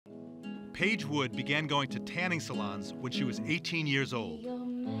Paige Wood began going to tanning salons when she was 18 years old.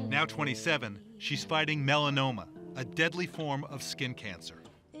 Now 27, she's fighting melanoma, a deadly form of skin cancer.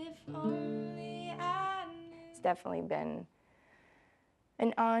 It's definitely been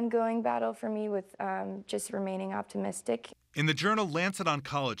an ongoing battle for me with just remaining optimistic. In the journal Lancet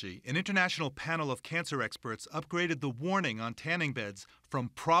Oncology, an international panel of cancer experts upgraded the warning on tanning beds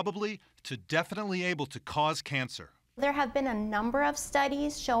from probably to definitely able to cause cancer. There have been a number of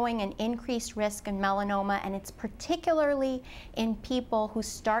studies showing an increased risk in melanoma, and it's particularly in people who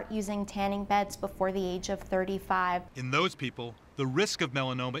start using tanning beds before the age of 35. In those people, the risk of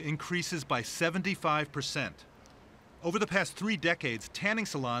melanoma increases by 75%. Over the past 3 decades, tanning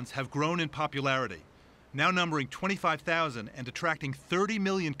salons have grown in popularity, now numbering 25,000 and attracting 30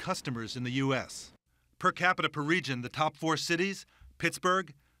 million customers in the U.S. Per capita per region, the top 4 cities: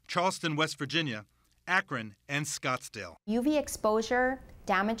 Pittsburgh, Charleston, West Virginia, Akron, and Scottsdale. UV exposure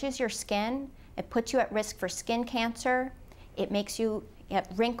damages your skin. It puts you at risk for skin cancer. It makes you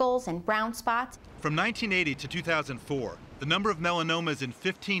get wrinkles and brown spots. From 1980 to 2004, the number of melanomas in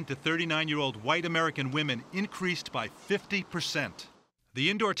 15 to 39-year-old white American women increased by 50%. The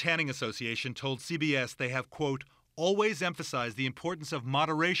Indoor Tanning Association told CBS they have, quote, always emphasized the importance of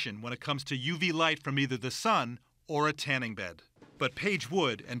moderation when it comes to UV light from either the sun or a tanning bed. But Paige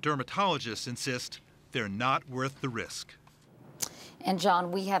Wood and dermatologists insist they're not worth the risk. And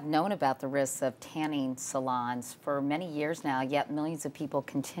John, we have known about the risks of tanning salons for many years now, yet millions of people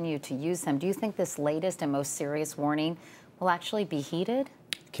continue to use them. Do you think this latest and most serious warning will actually be heeded?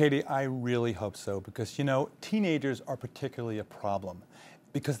 Katie, I really hope so, because, you know, teenagers are particularly a problem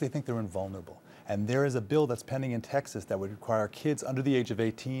because they think they're invulnerable. And there is a bill that's pending in Texas that would require kids under the age of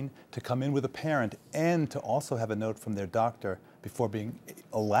 18 to come in with a parent and to also have a note from their doctor before being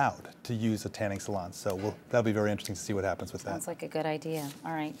allowed to use a tanning salon. So that'll be very interesting to see what happens with that. Sounds like a good idea.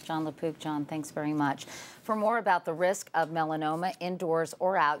 All right, Jon LaPook. John, thanks very much. For more about the risk of melanoma, indoors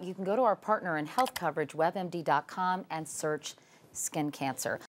or out, you can go to our partner in health coverage, WebMD.com, and search skin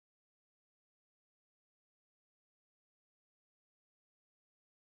cancer.